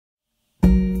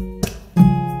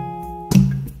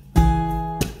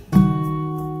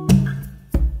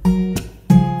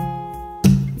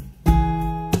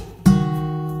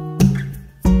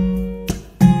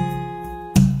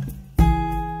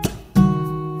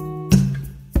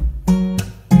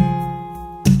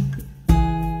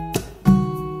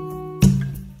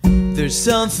There's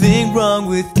something wrong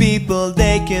with people,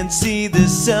 they can't see the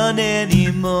sun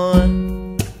anymore.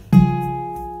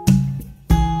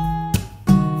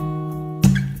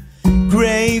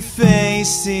 Gray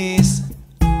faces,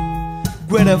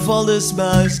 when have all the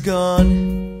smiles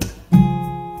gone?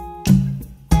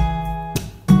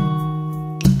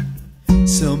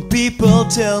 Some people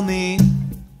tell me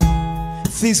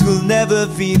things will never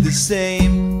be the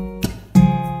same.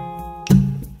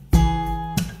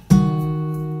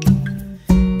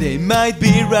 They might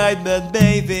be right, but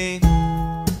maybe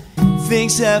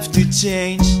things have to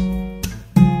change.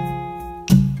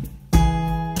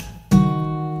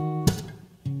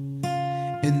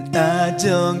 And I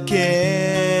don't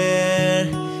care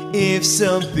if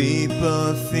some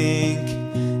people think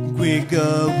we're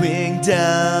going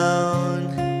down.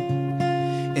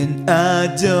 And I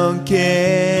don't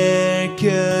care,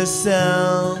 'cause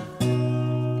I'll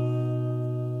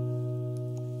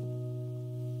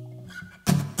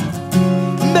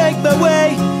make my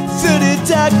way through the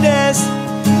darkness,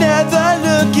 never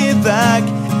looking back.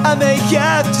 I may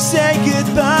have to say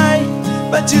goodbye,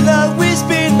 but you'll always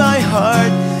be in my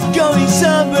heart. Going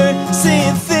somewhere,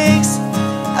 seeing things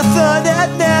I thought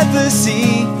I'd never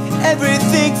see.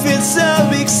 Everything feels so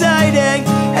exciting,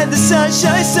 and the sun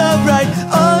shines so bright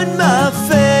on my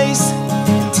face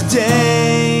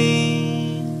today.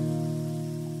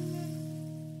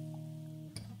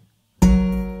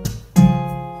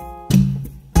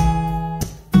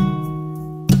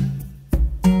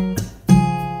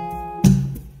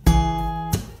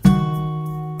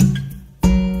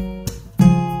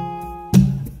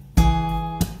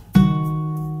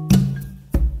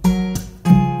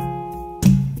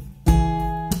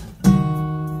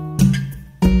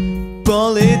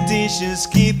 Politicians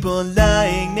keep on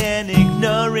lying and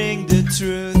ignoring the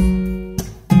truth.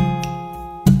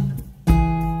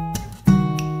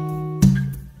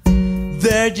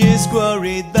 They're just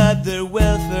worried about their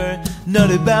welfare,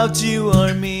 not about you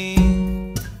or me.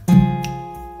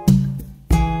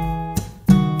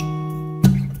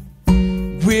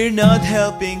 We're not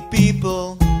helping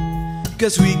people,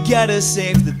 'cause we gotta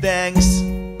save the banks.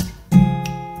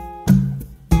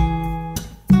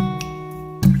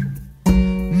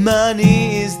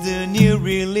 Money is the new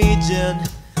religion,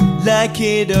 like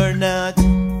it or not.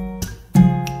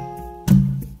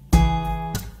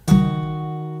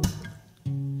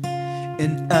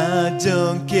 And I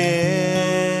don't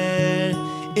care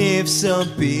if some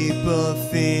people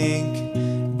think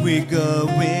we're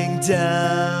going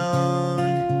down.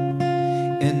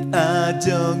 And I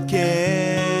don't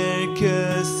care,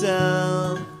 'cause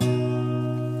I'll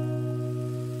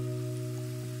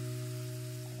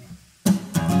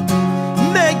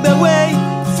make my way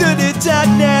through the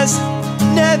darkness,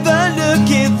 never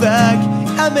looking back.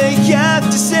 I may have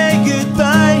to say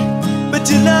goodbye, but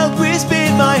you'll always be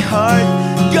in my heart.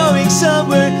 Going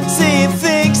somewhere, seeing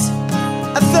things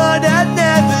I thought I'd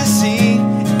never see.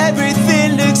 Everything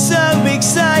looks so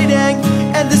exciting,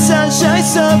 and the sun shines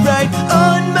so bright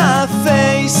on my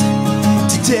face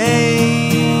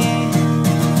today.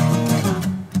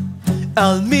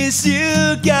 I'll miss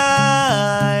you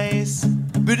guys,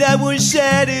 but I won't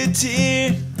shed a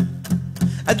tear.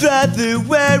 I'd rather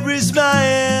wear a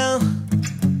smile.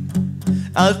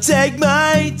 I'll take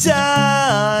my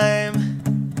time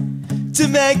to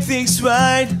make things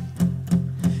right,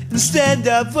 and stand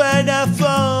up when I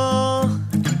fall.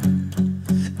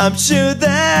 I'm sure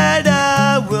that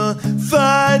I will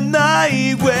find my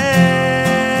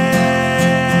way.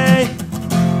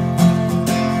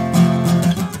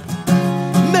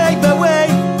 Make my way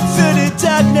through the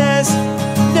darkness,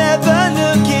 never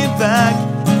looking back.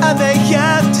 I may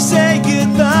have to say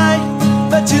goodbye,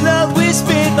 but you'll always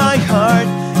be in my heart.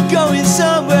 Going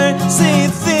somewhere,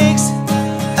 seeing things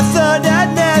I thought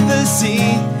I'd never see.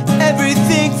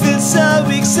 Everything feels so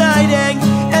exciting,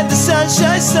 and the sun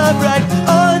shines so bright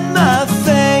on my